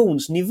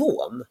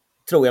konkretionsnivån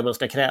tror jag man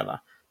ska kräva.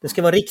 Det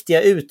ska vara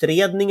riktiga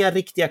utredningar,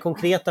 riktiga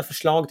konkreta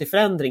förslag till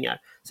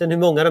förändringar. Sen hur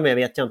många de är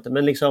vet jag inte,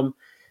 men liksom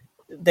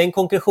den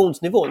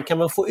konkretionsnivån, kan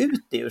man få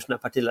ut det ur sina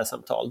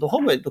partiledarsamtal,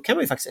 då kan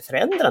man ju faktiskt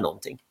förändra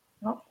någonting.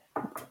 Ja.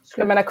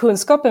 Jag menar,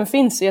 kunskapen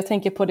finns. Jag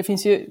tänker på, det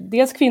finns ju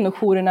dels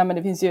kvinnojourerna, men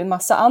det finns ju en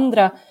massa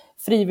andra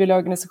frivilliga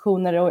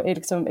organisationer och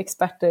liksom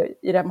experter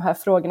i de här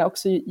frågorna,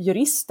 också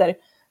jurister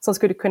som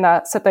skulle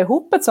kunna sätta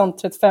ihop ett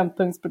sånt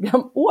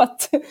 35-punktsprogram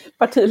åt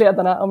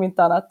partiledarna, om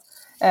inte annat,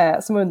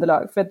 som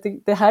underlag. För att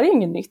det här är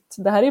inget nytt.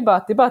 Det är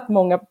bara att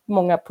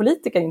många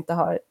politiker inte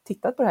har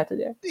tittat på det här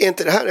tidigare. Är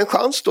inte det här en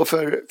chans då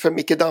för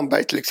Micke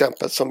Damberg till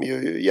exempel, som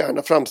ju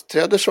gärna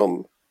framträder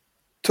som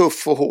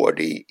tuff och hård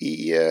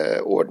i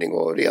ordning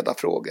och reda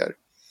frågor,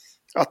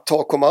 att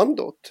ta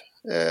kommandot?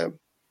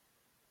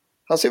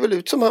 Han ser väl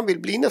ut som han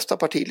vill bli nästa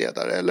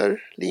partiledare, eller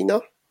Lina?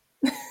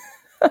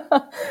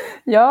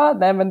 Ja,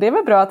 nej, men det är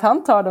väl bra att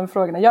han tar de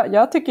frågorna.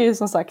 Jag tycker ju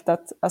som sagt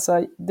att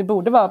alltså, det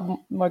borde vara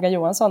Morgan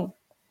Johansson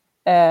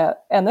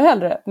ännu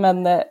hellre.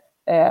 Men det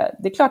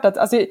är klart att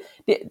alltså,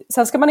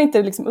 sen ska man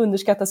inte liksom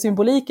underskatta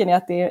symboliken i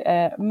att det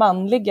är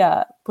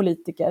manliga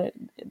politiker.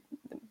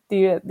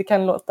 Det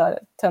kan låta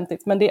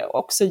töntigt, men det är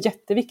också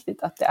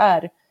jätteviktigt att det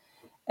är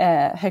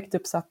högt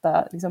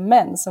uppsatta liksom,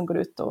 män som går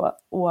ut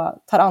och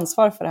tar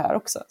ansvar för det här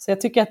också. Så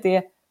jag tycker att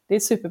det är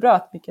superbra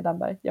att Micke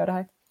Damberg gör det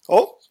här.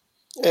 Ja,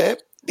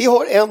 vi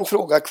har en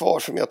fråga kvar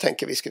som jag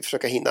tänker vi ska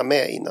försöka hinna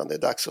med innan det är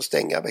dags att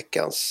stänga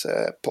veckans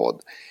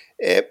podd.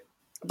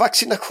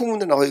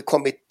 Vaccinationerna har ju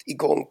kommit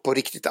igång på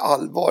riktigt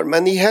allvar,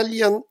 men i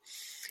helgen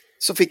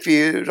så fick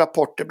vi ju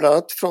rapporter bland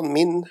annat från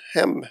min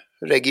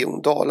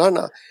hemregion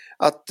Dalarna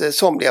att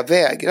somliga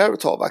vägrar att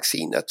ta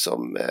vaccinet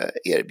som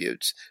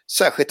erbjuds,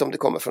 särskilt om det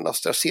kommer från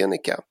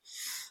AstraZeneca.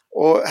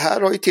 Och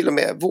här har ju till och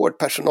med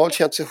vårdpersonal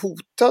känt sig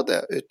hotade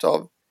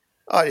utav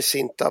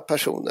argsinta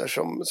personer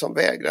som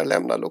vägrar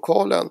lämna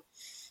lokalen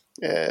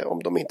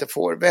om de inte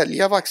får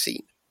välja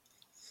vaccin.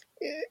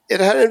 Är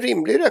det här en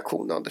rimlig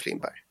reaktion, Anders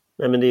Lindberg?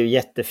 Nej, men det är ju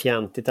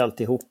jättefjantigt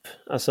alltihop.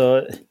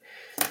 Alltså,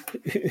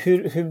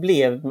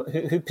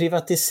 hur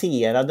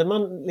privatiserade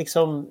man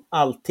liksom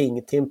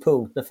allting till en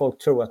punkt när folk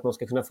tror att man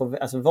ska kunna få,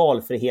 alltså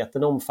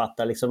valfriheten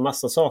omfattar liksom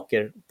massa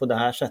saker på det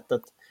här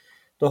sättet.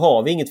 Då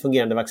har vi inget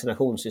fungerande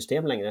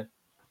vaccinationssystem längre.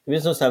 Det är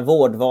så här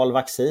vårdval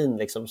vaccin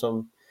liksom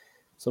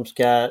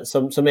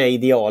som är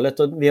idealet,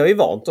 och vi har ju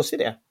vant oss vid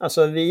det.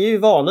 Alltså vi är ju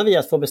vana vid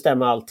att få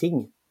bestämma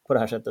allting på det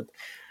här sättet.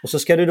 Och så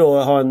ska du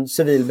då ha en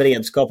civil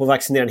beredskap och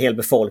vaccinera en hel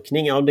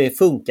befolkning. Ja, det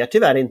funkar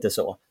tyvärr inte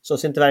så. Så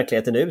ser inte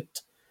verkligheten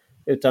ut.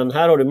 Utan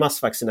här har du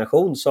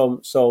massvaccination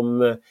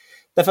som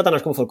därför att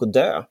annars kommer folk att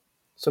dö.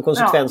 Så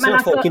konsekvensen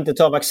att folk inte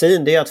tar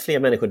vaccin, det är att fler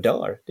människor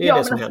dör. Det är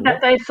det som händer.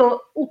 Detta är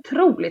så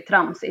otroligt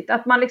tramsigt.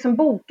 Att man liksom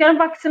bokar en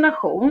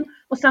vaccination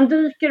och sen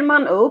dyker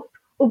man upp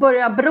och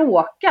börjar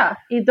bråka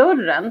i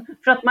dörren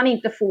för att man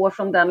inte får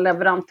från den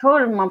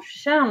leverantör man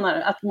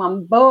förtjänar att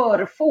man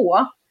bör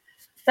få.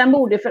 Sen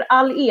borde för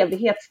all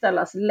evighet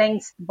ställas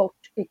längst bort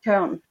i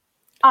kön.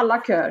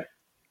 Alla köer.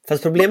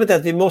 Fast problemet är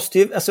att vi måste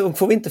ju, alltså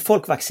får vi inte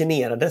folk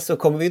vaccinerade så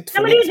kommer vi inte få...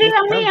 Ja, men det är det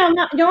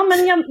jag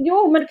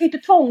menar. Men du kan ju inte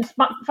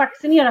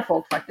tvångsvaccinera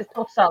folk faktiskt,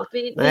 trots allt.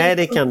 Nej,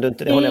 det kan du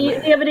inte, det håller jag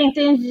med. Vi lever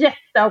inte i en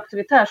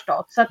jätteauktoritär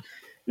stat. Så att,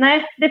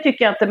 nej, det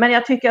tycker jag inte. Men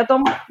jag tycker att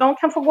de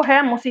kan få gå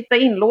hem och sitta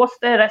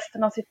inlåsta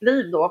resten av sitt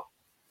liv då.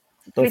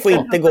 De får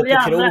inte gå på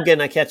krogen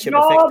när Ketchupeffekten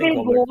kommer. Jag vill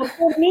gå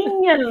på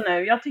mingel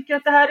nu. Jag tycker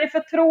att det här är för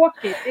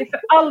tråkigt. Det är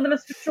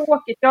alldeles för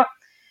tråkigt.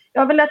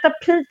 Jag vill äta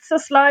pizza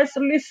slice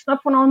och lyssna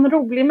på någon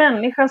rolig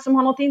människa som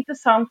har något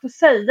intressant att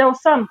säga och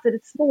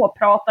samtidigt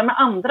småprata med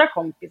andra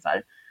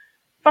kompisar.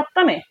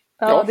 Fattar ni?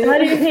 Ja, det här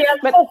är ju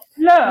helt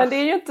hopplöst. Men det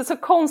är ju inte så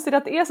konstigt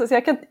att det är så.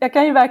 Så jag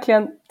kan ju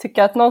verkligen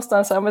tycka att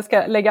någonstans om vi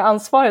ska lägga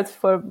ansvaret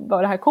för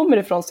var det här kommer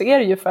ifrån, så är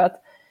det ju för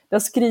att det har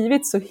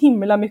skrivits så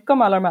himla mycket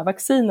om alla de här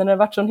vaccinerna. Det har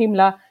varit så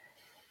himla...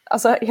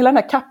 Alltså hela den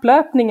här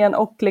kapplöpningen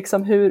och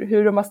liksom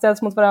hur de har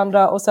ställts mot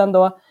varandra, och sen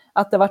då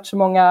att det varit så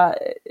många,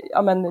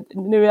 ja men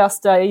nu är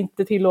Astra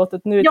inte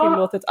tillåtet, nu är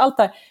tillåtet, allt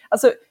det här.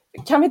 Alltså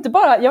kan vi inte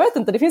bara, jag vet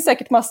inte, det finns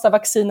säkert massa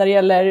vacciner när det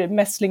gäller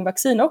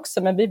mässlingvaccin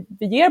också, men vi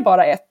ger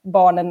bara ett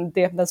barn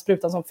den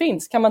sprutan som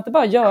finns. Kan man inte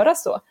bara göra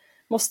så?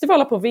 Måste vi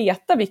hålla på att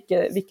veta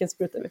vilken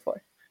spruta vi får?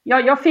 Ja,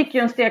 jag fick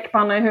ju en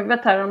stekpanna i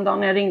huvudet häromdagen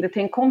när jag ringde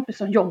till en kompis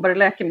som jobbar i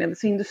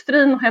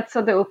läkemedelsindustrin och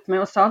hetsade upp mig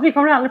och sa att vi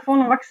kommer aldrig få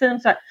någon vaccin.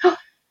 Så här,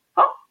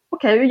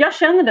 okej, jag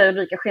känner dig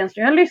Ulrica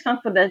Schenström. Jag har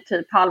lyssnat på dig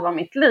typ halva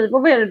mitt liv.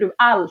 Och vad är det du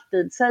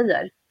alltid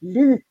säger?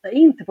 Lita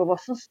inte på vad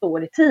som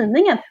står i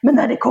tidningen. Men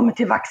när det kommer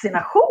till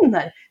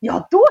vaccinationer,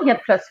 ja då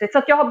helt plötsligt. Så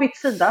att jag har bytt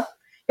sida.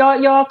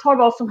 Jag tar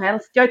vad som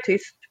helst. Jag är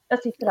tyst.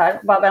 Jag sitter här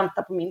och bara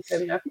väntar på min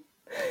tur nu.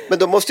 Men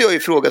då måste jag ju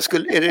fråga,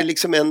 är det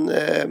liksom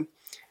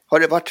har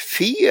det varit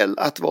fel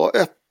att vara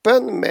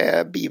öppen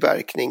med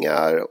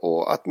biverkningar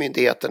och att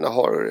myndigheterna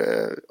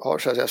har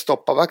så att säga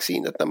stoppat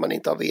vaccinet när man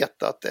inte har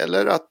vetat,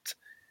 eller att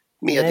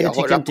media har rapporterat?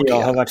 Nej, det tycker inte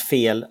jag har varit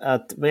fel.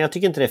 Men jag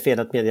tycker inte det är fel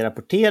att media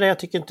rapporterar. Jag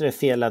tycker inte det är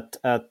fel att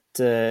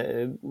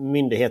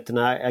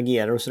myndigheterna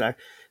agerar och sådär.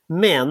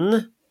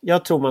 Men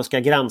jag tror man ska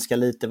granska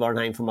lite var den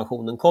här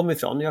informationen kom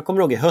ifrån. Jag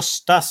kommer ihåg i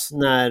höstas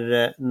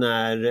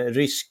när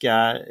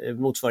ryska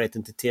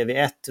motsvarigheten till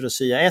TV1,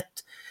 Rosia 1,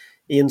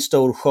 i en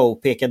stor show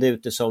pekade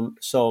ut det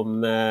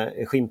som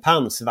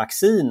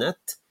schimpansvaccinet.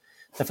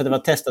 Därför att det var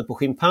testat på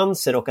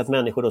schimpanser och att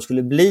människor då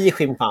skulle bli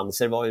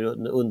schimpanser var ju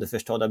det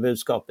underförstådda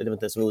budskapet. Det var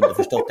inte så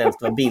underförstått, det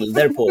var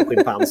bilder på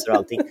schimpanser och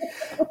allting.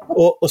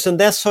 Och sen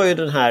dess har ju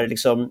den här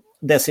liksom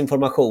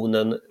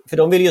desinformationen, för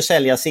de vill ju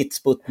sälja sitt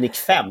Sputnik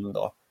 5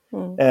 då.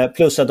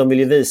 Plus att de vill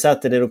ju visa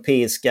att den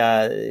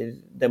europeiska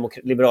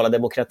liberala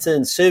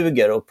demokratin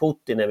suger och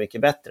Putin är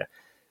mycket bättre.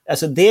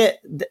 Alltså det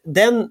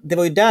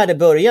var ju där det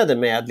började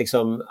med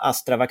liksom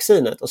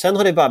Astra-vaccinet. Och sen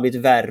har det bara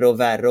blivit värre och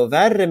värre och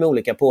värre med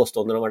olika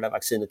påståenden om vad det där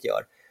vaccinet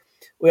gör.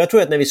 Och jag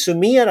tror att när vi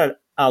summerar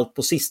allt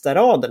på sista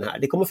raden här,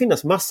 det kommer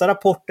finnas massa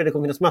rapporter, det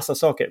kommer finnas massa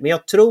saker. Men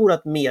jag tror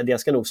att media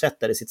ska nog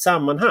sätta det i sitt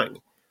sammanhang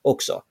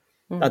också.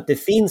 Att det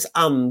finns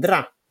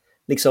andra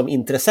liksom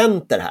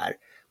intressenter här.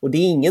 Och det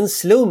är ingen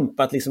slump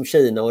att liksom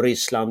Kina och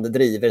Ryssland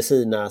driver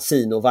sina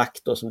Sinovac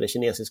då, som det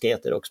kinesiska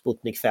heter, och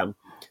Sputnik 5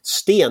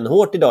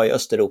 stenhårt idag i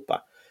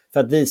Östeuropa. För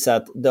att visa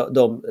att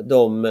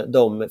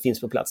de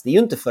finns på plats. Det är ju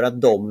inte för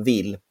att de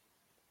vill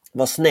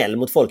vara snäll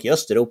mot folk i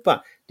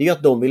Östeuropa. Det är ju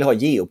att de vill ha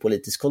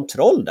geopolitisk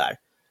kontroll där.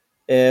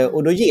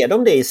 Och då ger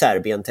de det i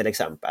Serbien till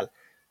exempel.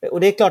 Och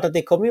det är klart att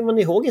det kommer man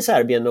ihåg i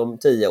Serbien om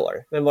 10 år.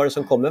 Men var det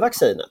som kommer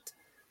vaccinet?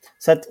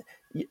 Så att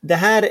det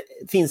här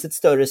finns ett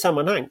större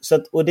sammanhang. Så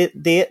att, och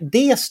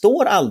det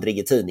står aldrig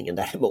i tidningen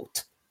däremot.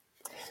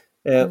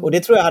 Och det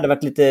tror jag hade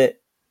varit lite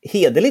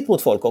hederligt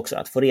mot folk också,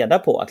 att få reda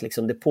på att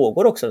liksom det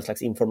pågår också en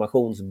slags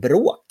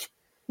informationsbråk.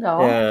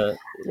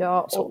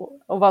 Ja,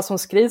 och vad som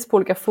skrivs på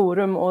olika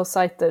forum och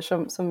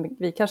sajter som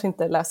vi kanske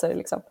inte läser.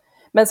 Liksom.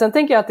 Men sen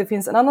tänker jag att det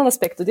finns en annan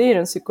aspekt, och det är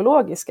den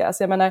psykologiska.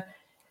 Alltså jag menar,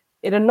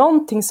 är det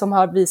någonting som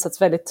har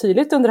visats väldigt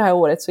tydligt under det här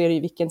året, så är det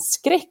ju vilken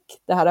skräck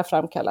det här har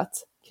framkallat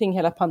kring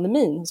hela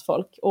pandemin hos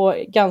folk. Och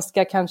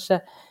ganska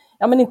kanske,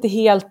 inte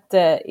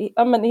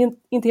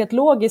helt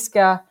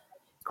logiska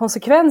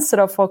konsekvenser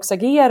av folks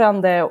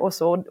agerande och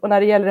så. Och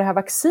när det gäller det här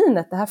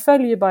vaccinet, det här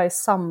följer ju bara i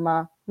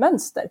samma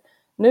mönster.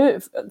 Nu,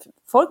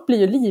 folk blir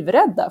ju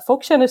livrädda.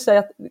 Folk känner sig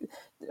att,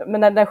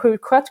 men när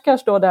sjuksköterskan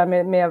står där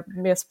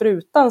med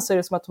sprutan, så är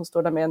det som att hon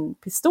står där med en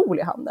pistol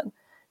i handen.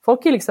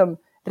 Folk är liksom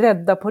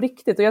rädda på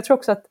riktigt. Och jag tror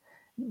också att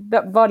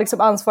vad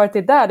liksom ansvaret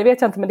är där, det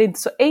vet jag inte, men det är inte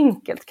så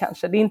enkelt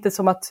kanske. Det är inte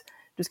som att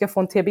du ska få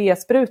en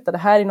TB-spruta. Det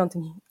här är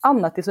någonting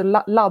annat. Det är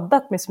så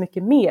laddat med så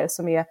mycket mer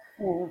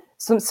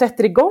som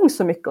sätter igång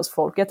så mycket hos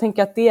folk. Jag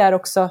tänker att det är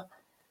också,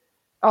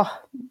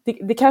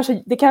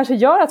 det kanske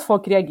gör att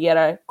folk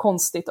reagerar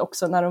konstigt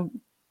också när de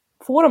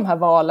får de här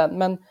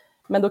valen.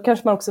 Men då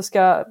kanske man också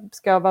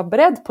ska vara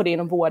beredd på det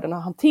inom vården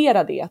och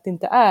hantera det. Att det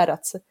inte är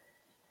att,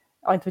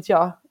 inte vet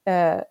jag,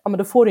 men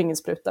då får du ingen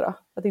spruta då.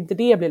 Att inte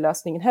det blir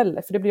lösningen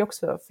heller, för det blir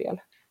också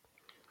fel.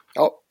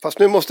 Ja, fast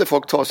nu måste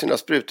folk ta sina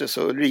sprutor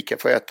så Ulrica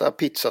får äta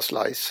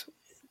pizzaslice.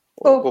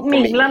 Och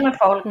mingla med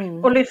folk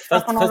och lyssna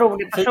på någon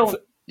rolig person.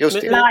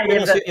 Just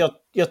det.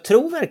 Jag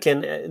tror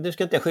verkligen, du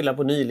ska inte skylla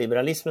på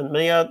nyliberalismen,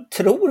 men jag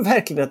tror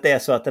verkligen att det är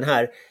så att den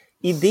här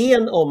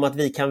idén om att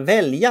vi kan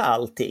välja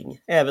allting,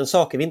 även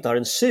saker vi inte har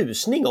en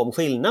susning om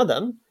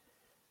skillnaden,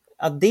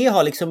 att det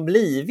har liksom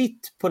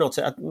blivit på något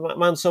sätt att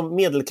man som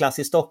medelklass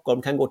i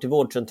Stockholm kan gå till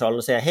vårdcentralen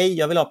och säga hej,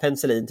 jag vill ha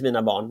penicillin till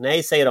mina barn.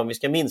 Nej, säger de, vi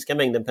ska minska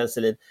mängden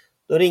penicillin.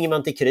 Då ringer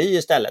man till Kry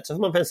istället, så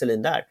får man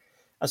penicillin där.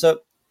 Alltså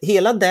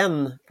hela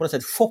den på något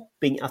sätt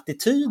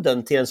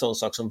shoppingattityden till en sån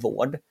sak som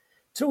vård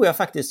tror jag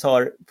faktiskt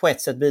har på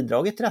ett sätt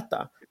bidragit till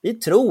detta. Vi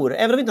tror,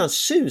 även om vi inte har en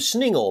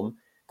susning om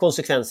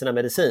konsekvenserna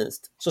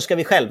medicinskt, så ska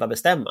vi själva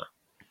bestämma.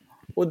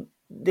 Och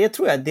det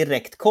tror jag är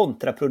direkt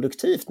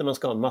kontraproduktivt när man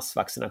ska ha en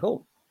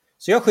massvaccination.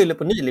 Så jag skyller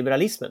på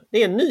nyliberalismen.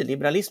 Det är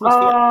nyliberalismens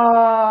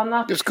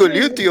fel. Du skulle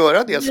ju inte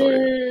göra det, sa du.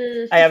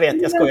 Nej, jag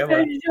vet, jag skojar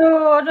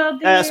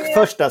bara.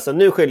 Först alltså,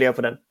 nu skyller jag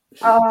på den.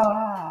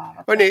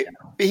 Hörrni,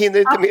 vi hinner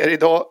inte mer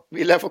idag.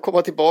 Vi lär få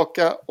komma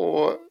tillbaka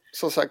och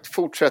som sagt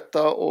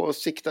fortsätta och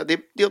sikta. Det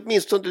är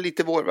åtminstone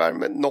lite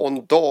vårvärme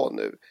någon dag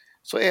nu.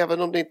 Så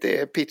även om det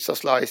inte är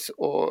pizzaslice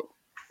och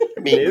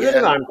mingel. Nu är det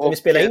varmt. Om vi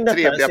spelar in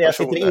detta, så jag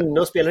sitter inne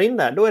och spelar in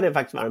där, då är det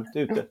faktiskt varmt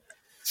ute.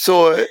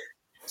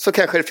 Så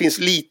kanske det finns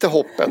lite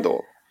hopp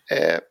ändå.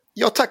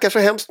 Jag tackar så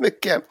hemskt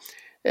mycket.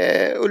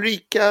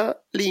 Ulrika,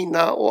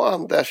 Lina och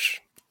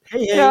Anders.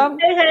 Hej, hej. Ja,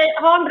 hej, hej.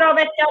 Ha en bra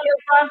vecka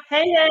allihopa.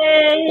 Hej,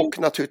 hej. Och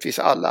naturligtvis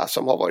alla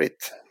som har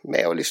varit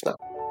med och lyssnat.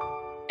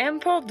 En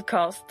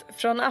podcast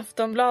från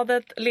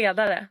Aftonbladet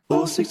Ledare.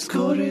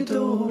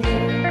 Åsiktskorridor.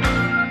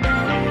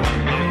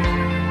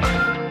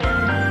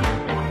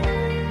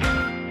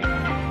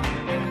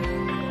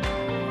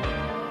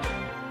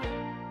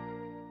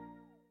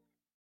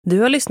 Du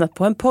har lyssnat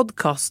på en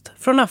podcast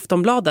från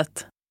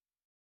Aftonbladet.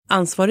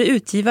 Ansvarig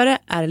utgivare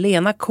är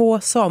Lena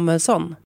K. Samuelsson.